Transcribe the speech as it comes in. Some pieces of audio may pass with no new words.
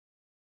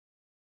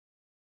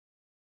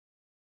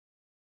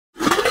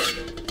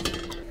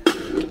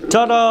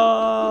Ta-da!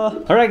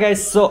 Alright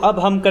guys, so अब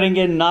हम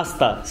करेंगे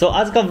नाश्ता. So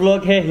आज का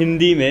vlog है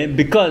हिंदी में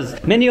because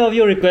many of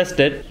you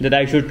requested that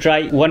I should try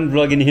one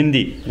vlog in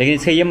Hindi. लेकिन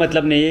इसका ये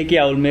मतलब नहीं है कि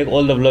I will make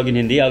all the vlog in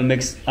Hindi.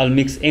 I'll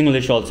mix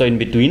English also in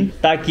between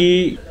ताकि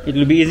it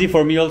will be easy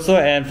for me also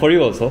and for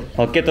you also.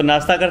 Okay, तो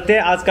नाश्ता करते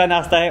हैं. आज का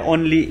नाश्ता है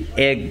only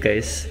egg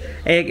guys.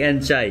 Egg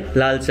and chai,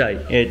 लाल चाय.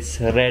 It's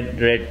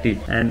red tea.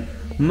 And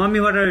mommy,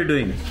 what are you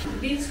doing?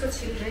 Beans को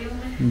छील रही हूँ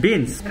मैं.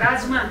 Beans?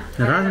 Rajma.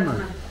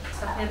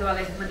 सफेद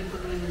वाले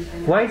मणिपुर में मिलते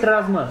हैं. White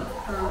rajma.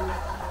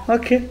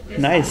 Okay,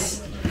 nice.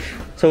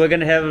 So we're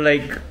gonna have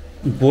like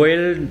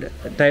boiled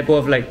type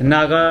of like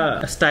Naga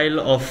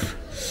style of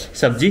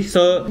sabji.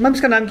 So ma'am,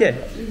 इसका नाम क्या है?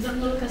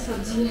 जंगल का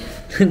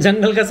सब्जी.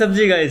 जंगल का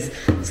सब्जी guys.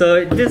 So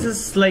this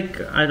is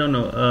like I don't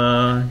know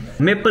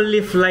maple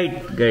leaf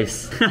light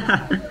guys.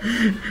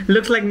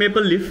 Looks like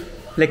maple leaf.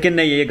 लेकिन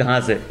नहीं, ये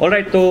घास है.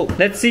 ऑलराइट, तो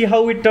let's see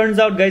how it turns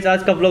out guys.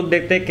 आज का व्लॉग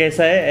देखते हैं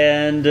कैसा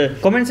है एंड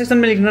कमेंट सेक्शन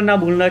में लिखना ना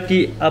भूलना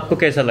कि आपको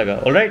कैसा लगा.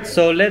 Alright,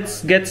 so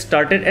let's get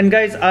started. And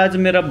guys, आज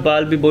मेरा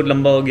बाल भी बहुत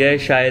लंबा हो गया है,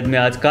 शायद मैं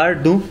आज काट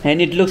दूं.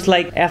 And it looks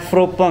like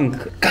Afro पंक.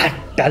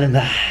 काट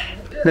डालूंगा.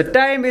 द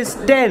टाइम इज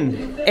 10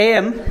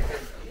 AM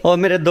और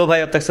मेरे दो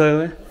भाई अब तक सोए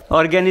हुए.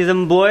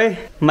 ऑर्गेनिज्म बॉय,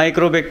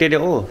 माइक्रो बैक्टीरिया,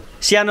 ओ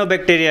सियानो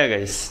बैक्टीरिया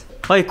गाइस.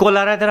 ओए कॉल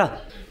आ रहा है तेरा.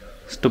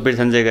 Stupid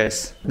Sanjay guys.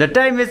 The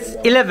time is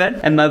 11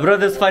 and my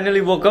brothers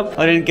finally woke up.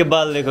 और इनके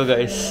बाल देखो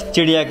guys,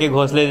 चिड़िया के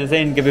घोंसले जैसे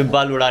इनके भी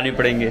बाल उड़ाने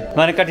पड़ेंगे.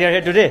 मैंने cut your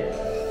hair today?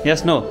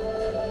 Yes, no?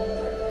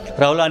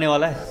 Rahul आने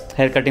वाला है,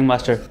 hair cutting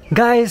master.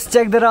 Guys,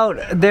 check that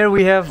out. There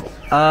we have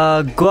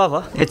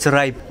guava. It's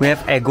ripe. We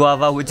have a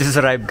guava which is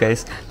ripe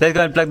guys. Let's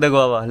go and pluck the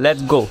guava.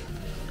 Let's go.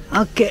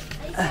 Okay.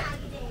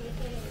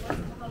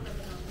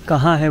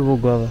 कहाँ है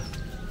वो guava?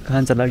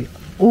 कहाँ चला गया?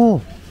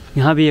 ओह,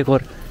 यहाँ भी एक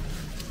और.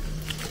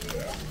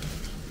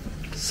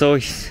 So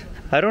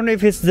I don't know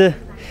if it's the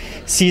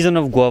season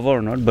of guava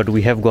or not, but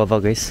we have guava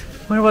guys.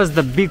 Where was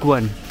the big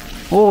one?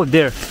 Oh,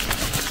 there.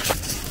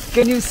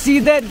 Can you see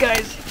that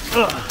guys?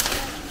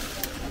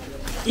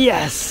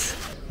 Yes.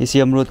 इसी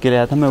अमरूद के लिए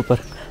आया था मैं ऊपर.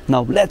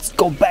 Now let's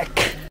go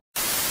back.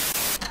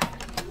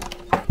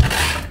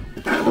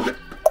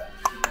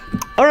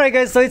 Alright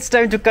guys, so it's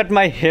time to cut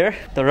my hair.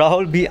 तो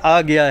राहुल भी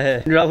आ गया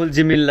है. Rahul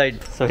Jimmy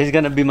Light. So he's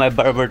gonna be my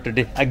barber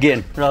today.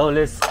 Again,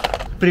 Rahul is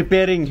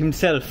preparing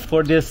himself for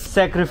this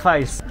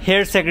sacrifice,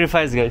 hair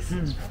sacrifice guys.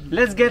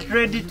 Let's get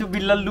ready to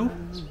be lallu.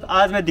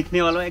 आज मैं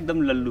दिखने वाला हूँ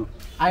एकदम Lallu.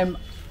 I'm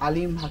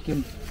Alim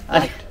Hakim.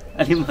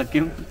 Alim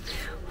Hakim?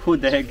 Who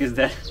the heck is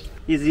that?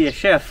 Is he a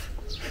chef?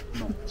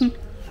 No.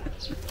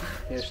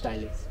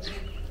 Hairstylist.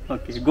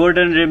 Okay,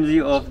 Gordon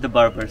Ramsay of the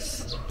barbers.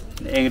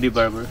 The angry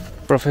barber.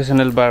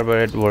 Professional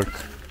barber at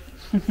work.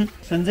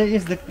 Sanjay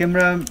is the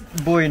camera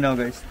boy now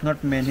guys,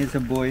 not man, he's a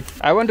boy.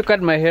 I want to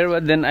cut my hair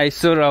but then I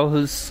saw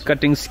Rahul's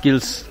cutting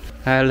skills.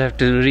 I'll have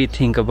to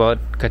rethink about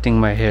cutting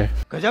my hair.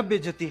 Gajab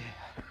bejati hai.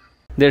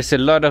 There's a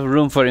lot of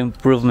room for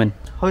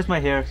improvement. How's my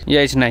hair?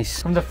 Yeah, it's nice.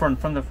 From the front.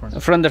 From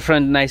the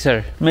front,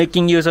 nicer.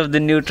 Making use of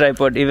the new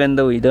tripod even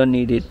though we don't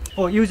need it.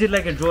 Oh, use it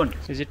like a drone.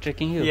 Is it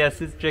tracking you?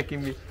 Yes, it's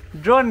tracking me.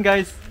 Drone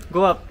guys,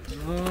 go up.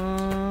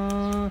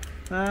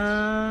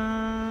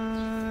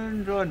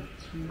 Drone,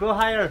 go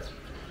higher.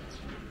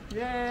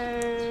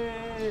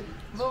 Yay!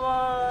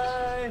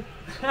 Bye-bye!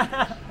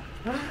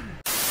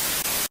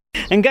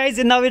 And guys,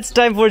 now it's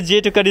time for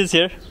Jay to cut his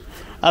hair.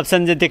 अब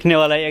संजय दिखने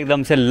वाला है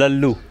एकदम से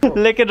लल्लू.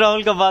 लेकिन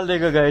राहुल का बाल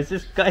देखो guys,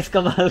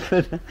 इसका बाल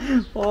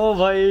ओ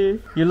भाई,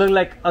 you look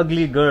like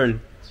ugly girl.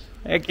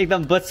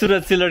 एकदम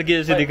बदसूरत सी लड़की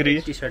जैसी दिख रही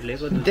है. टी-शर्ट ले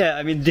को.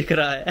 I mean दिख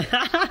रहा है.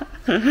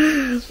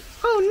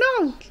 Oh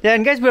no! Yeah,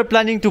 and guys, we are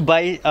planning to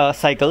buy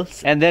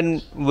cycles, and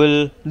then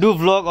we'll do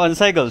vlog on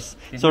cycles.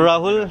 So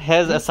Rahul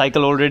has a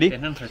cycle already,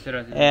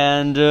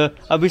 and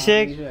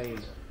Abhishek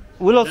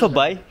will also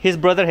buy. His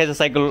brother has a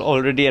cycle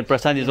already, and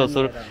Prashant is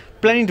also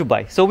planning to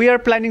buy. So we are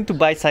planning to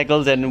buy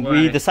cycles, and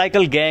we, the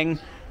cycle gang,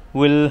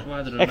 will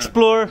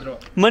explore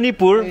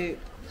Manipur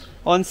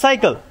on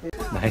cycle.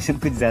 भाई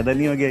कुछ ज़्यादा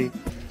नहीं हो गया.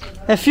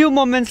 A few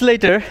moments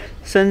later,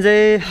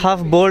 Sanjay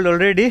half bald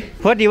already.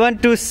 What, you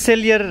want to sell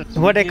your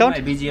what account?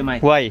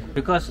 BGMI. Why?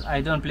 Because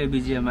I don't play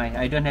BGMI.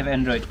 I don't have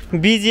Android.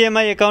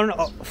 BGMI account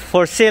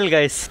for sale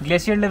guys.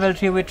 Glacier level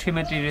 3 with 3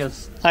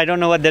 materials. I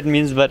don't know what that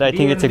means, but I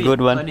think it's a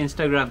good one. On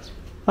Instagram.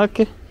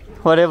 Okay,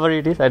 whatever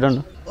it is, I don't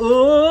know.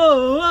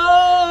 Oh,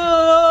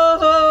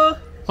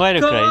 why are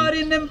you crying? Caught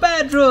in the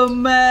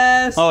bedroom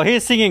mess. Oh,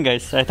 he's singing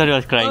guys. I thought he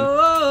was crying.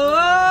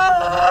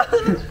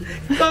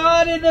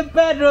 Caught in the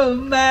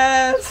bedroom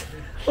mess.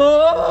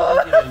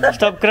 Oh.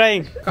 Stop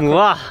crying.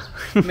 Wow.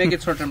 Make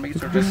it shorter, make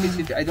it shorter.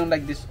 See, I don't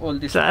like this, all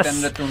this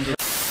camera tone.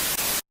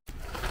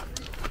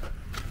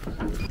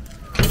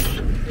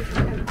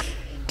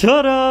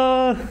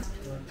 Ta-da!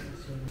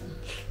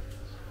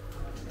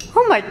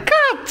 Oh my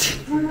god!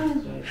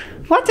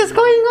 What is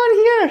going on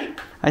here?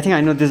 I think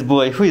I know this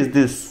boy. Who is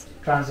this?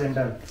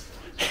 Transgender.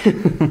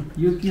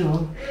 You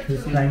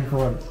he's trying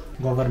for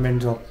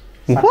government job.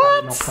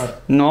 What?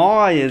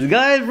 Nice.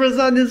 Guys,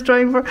 Prasad is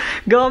trying for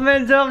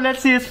government job. Let's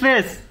see his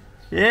face.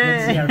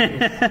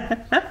 Yeah.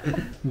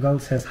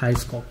 Girls has high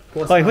score.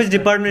 Oh, which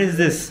department is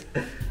this?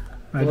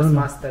 I don't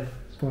know.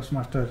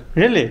 Postmaster.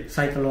 Really?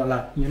 Cycle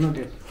wala. You know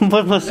that.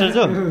 Postmaster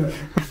job.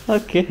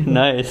 Okay,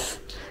 nice.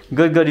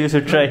 Good, good. You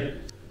should try.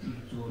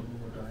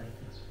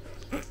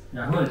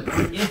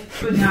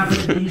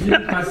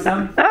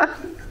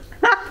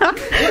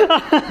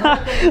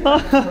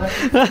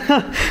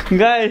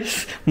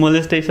 Guys,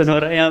 molestation हो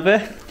रहा है यहाँ पे.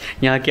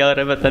 यहाँ क्या हो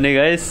रहा है पता नहीं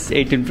guys.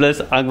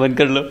 18+ आँख बंद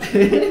कर लो.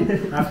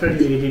 After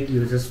you edit,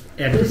 you just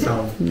add the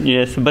sound.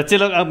 Yes, बच्चे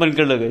लोग आँख बंद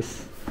कर लो guys.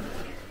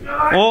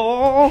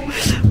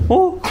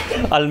 Oh,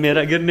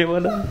 अलमेरा गिरने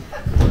वाला.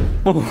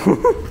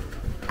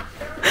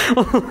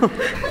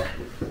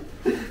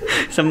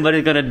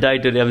 Somebody's gonna die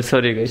today. I'm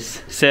sorry,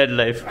 guys. Sad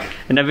life,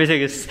 and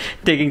everything is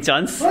taking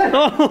chance.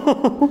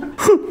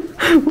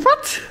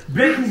 What?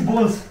 Break his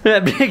bones. Yeah,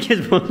 break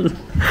his bones.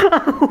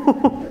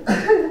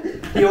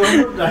 He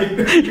almost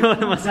died. He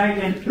almost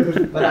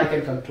died, but I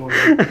can control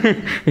it.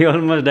 He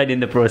almost died in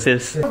the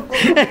process.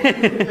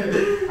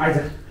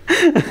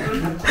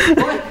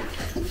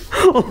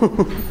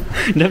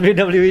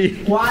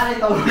 WWE.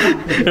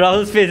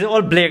 Rahul's face is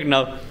all black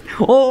now.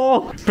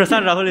 Oh,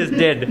 Prasad Rahul is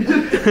dead.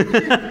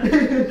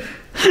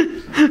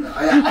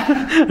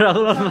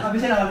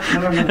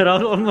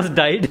 Rahul almost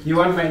died. You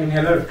want my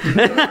inhaler?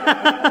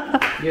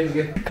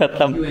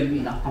 Khatam. You and me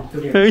now.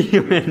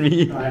 You and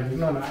me.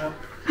 No.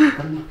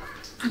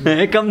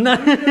 Hey, come now.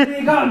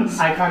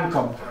 I can't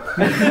come.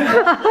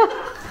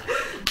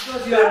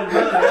 Because you are a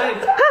girl,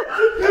 right?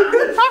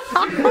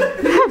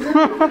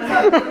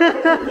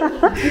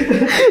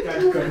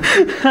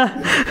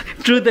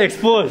 Truth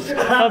exposed.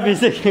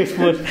 Abhishek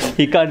exposed.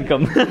 He can't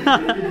come.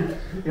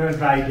 You're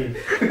right.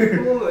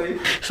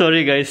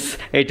 Sorry guys.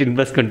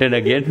 18+ content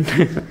again.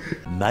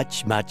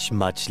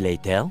 Much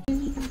later.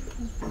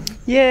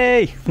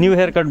 Yay! New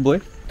haircut boy.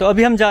 तो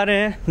अभी हम जा रहे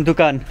हैं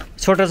दुकान.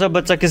 छोटा सा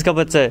बच्चा किसका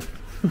बच्चा है?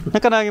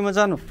 नकन आगे मत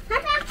जानो.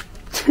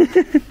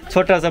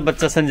 छोटा सा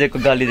बच्चा संजय को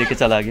गाली देके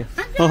चला गया.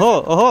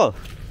 ओहो.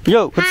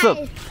 Yo, what's up?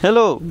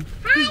 Hello.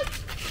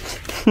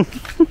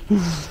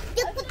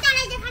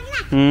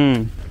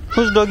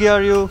 Whose doggy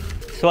are you?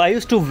 So I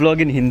used to vlog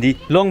in Hindi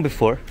long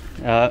before.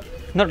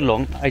 Not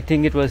long. I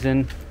think it was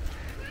in.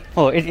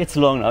 Oh, it's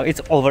long now.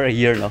 It's over a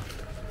year now.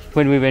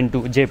 When we went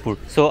to Jaipur.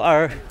 So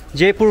our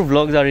Jaipur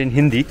vlogs are in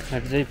Hindi.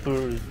 At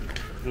Jaipur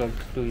vlog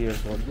 2 years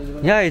old.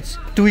 Yeah, it's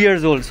 2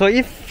 years old. So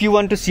if you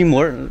want to see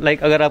more,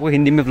 like अगर आपको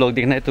हिंदी में vlog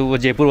देखना है तो वो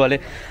जयपुर वाले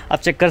आप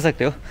check कर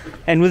सकते हो.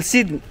 And we'll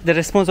see the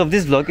response of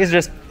this vlog.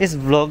 इस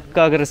vlog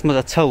का अगर response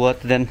अच्छा हुआ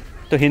then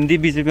तो हिंदी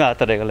बीच में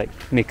आता रहेगा like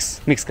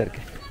mix करके.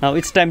 Now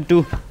it's time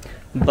to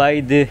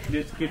buy the.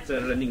 These kids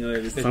are running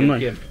away because Someone.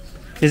 they're here.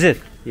 Is it?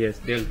 Yes,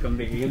 they'll come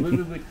back again.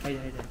 Wait.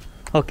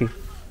 Okay.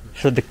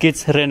 So the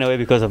kids ran away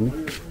because of me.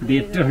 They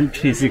turned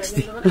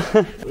 360.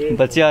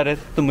 बच्चे आ रहे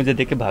थे तो मुझे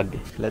देख के भाग गए.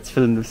 Let's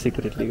film this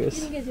secretly, guys.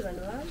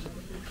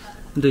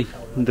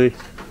 दुई.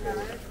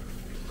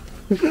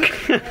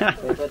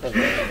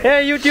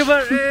 Hey YouTuber!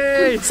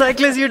 Hey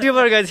cyclist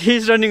YouTuber guys,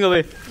 he's running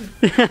away.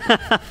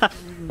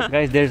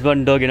 Guys, there's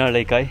one dog in our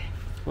Laikai.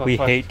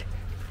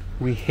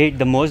 We hate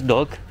the most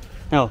dog.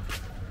 No,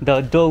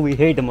 the dog we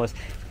hate the most.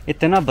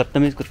 इतना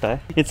बदतमीज कुत्ता है.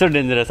 It's so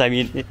dangerous. I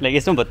mean, like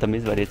it's not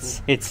बदतमीज, but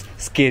it's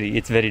scary.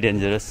 It's very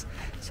dangerous.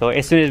 So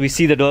as soon as we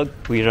see the dog,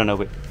 we run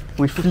away.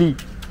 We flee.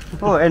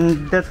 Oh,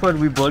 and that's what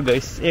we bought,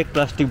 guys. एक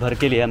plastic भर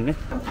के लिए हमने.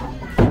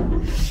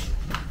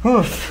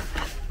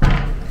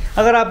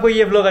 अगर आपको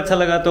ये vlog अच्छा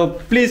लगा तो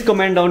प्लीज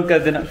कमेंट डाउन कर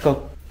देना.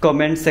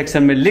 कमेंट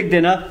सेक्शन में लिख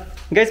देना.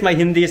 Guys, my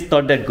Hindi is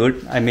not that good.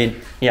 I mean,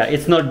 yeah,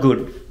 it's not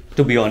good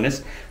to be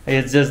honest.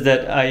 It's just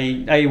that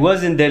I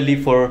was in Delhi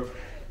for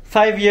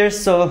 5 years,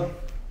 so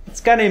it's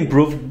kind of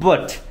improved,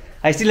 but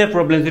I still have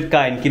problems with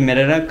car. कि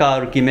मेरे ना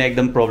car की में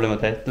एकदम problem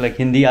होता है. Like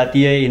Hindi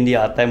आती है, हिंदी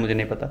आता है, मुझे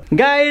नहीं पता.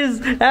 Guys,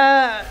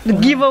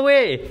 give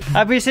away.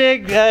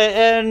 Abhishek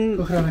and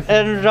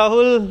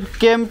Rahul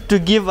came to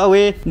give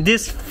away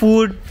this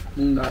food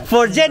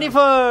for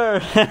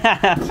Jennifer.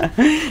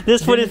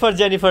 This food is for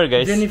Jennifer,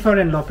 guys. Jennifer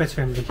and Lopez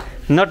family.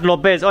 Not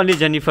Lopez, only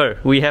Jennifer.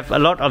 We have a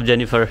lot of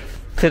Jennifer.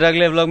 फिर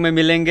अगले vlog में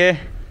मिलेंगे,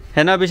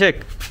 है ना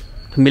अभिषेक?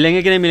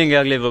 मिलेंगे कि नहीं मिलेंगे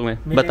अगले व्लॉग में?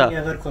 बता.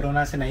 अगर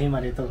कोरोना से नहीं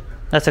मरे तो.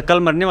 अच्छा, कल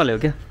मरने वाले हो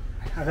क्या?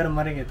 अगर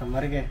मरेंगे तो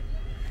मर गए.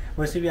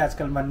 वैसे भी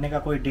आजकल मरने का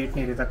कोई डेट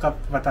नहीं रहता, कब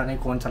पता नहीं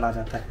कौन चला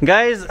जाता है.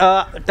 गाइज,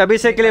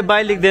 अभिषेक के लिए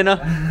बाय लिख देना.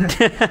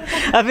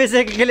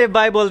 अभिषेक के लिए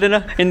बाय बोल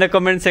देना in the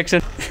comment section.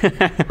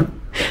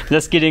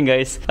 Just kidding,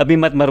 guys. अभी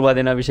मत मरवा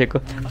देना अभिषेक को.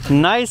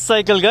 Nice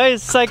cycle,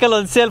 guys. Cycle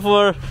on sale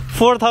for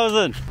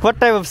 4,000. What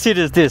type of seat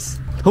is this?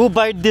 Who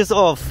bite this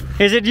off?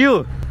 Is it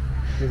you?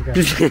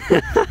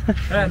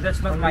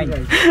 That's not mine.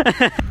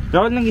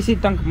 Rawat lang isi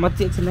tang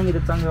matsi sa lang ito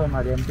tanggaw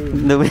mari amti.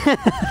 The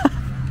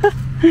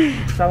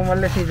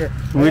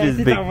Wheel is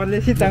big.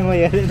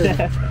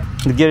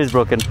 The gear is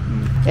broken.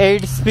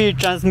 8-speed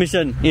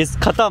transmission is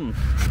khatam.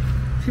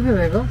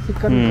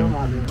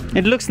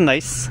 It looks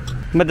nice,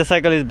 but the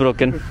cycle is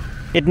broken.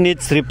 It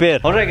needs repair.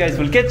 Alright guys,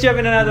 we'll catch you up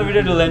in another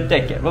video. Till then,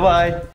 take care. Bye bye.